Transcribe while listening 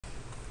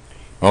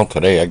Well,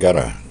 today I got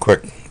a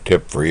quick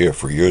tip for you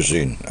for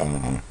using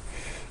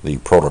the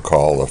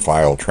protocol, the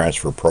file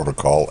transfer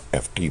protocol,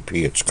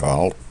 FTP it's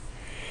called.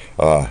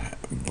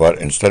 But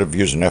instead of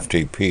using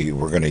FTP,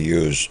 we're going to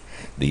use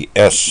the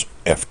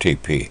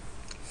sftp.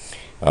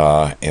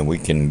 And we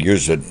can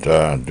use it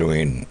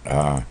doing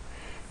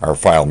our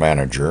file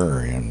manager,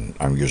 and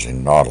I'm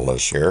using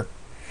Nautilus here.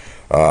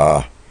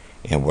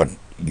 And what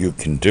you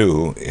can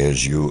do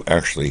is you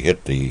actually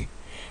hit the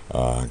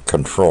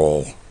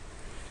Control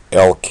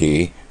L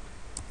key,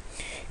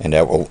 and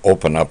that will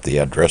open up the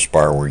address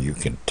bar where you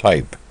can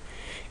type.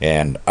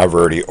 And I've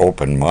already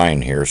opened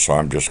mine here, so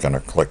I'm just going to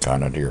click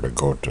on it here to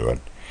go to it.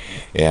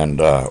 And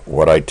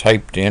what I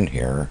typed in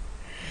here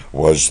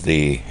was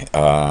the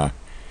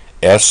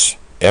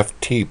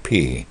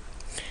sftp :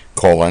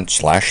 /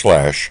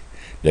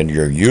 then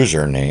your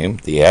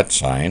username, the @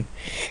 sign,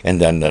 and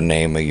then the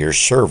name of your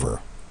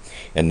server,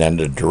 and then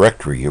the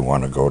directory you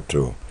want to go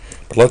to.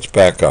 But let's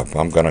back up.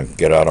 I'm going to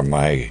get out of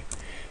my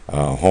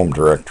home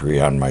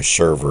directory on my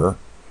server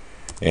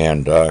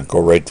and go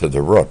right to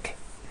the root.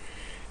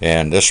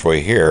 And this way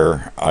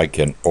here I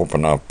can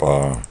open up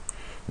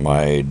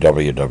my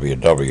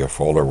www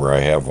folder where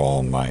I have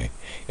all my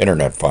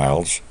internet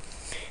files,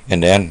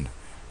 and then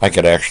I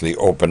could actually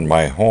open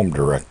my home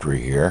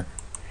directory here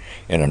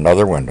in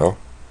another window.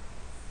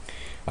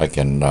 I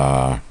can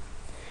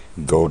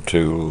go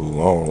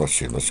to,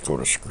 let's go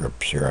to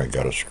scripts here. I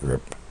got a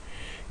script,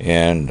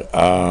 and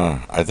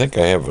I think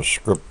I have a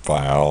script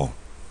file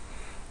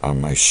on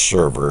my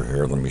server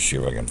here. Let me see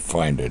if I can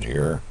find it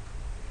here.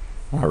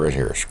 Right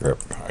here,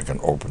 script. I can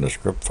open the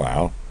script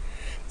file.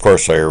 Of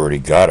course, I already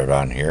got it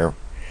on here,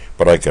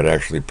 but I could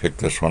actually pick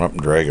this one up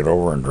and drag it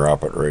over and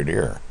drop it right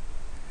here,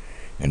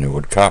 and it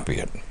would copy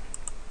it.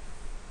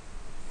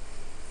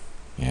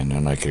 And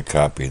then I could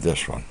copy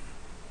this one.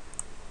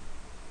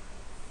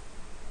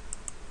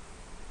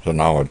 So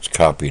now it's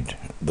copied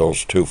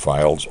those two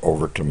files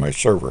over to my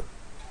server.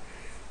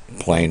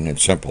 Plain and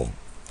simple.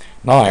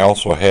 Now I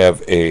also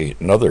have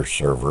another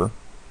server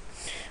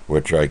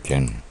which I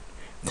can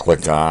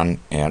click on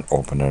and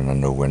open in a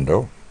new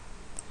window.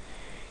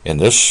 And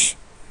this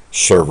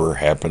server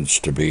happens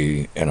to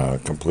be in a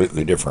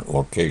completely different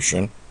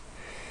location.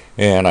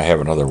 And I have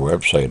another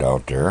website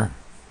out there.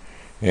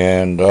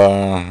 And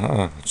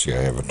let's see,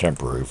 I have a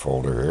temporary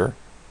folder here.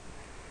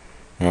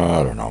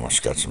 I don't know, I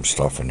must got some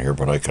stuff in here,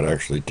 but I could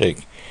actually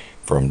take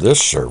from this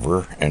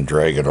server and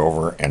drag it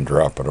over and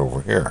drop it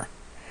over here,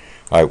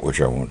 which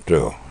I won't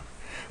do.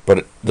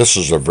 But this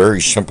is a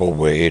very simple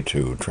way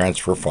to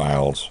transfer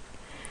files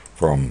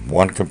from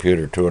one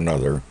computer to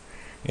another,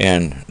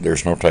 and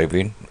there's no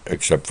typing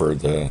except for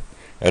the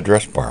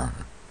address bar.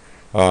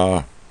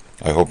 I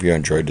hope you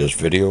enjoyed this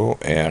video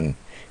and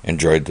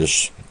enjoyed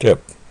this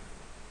tip.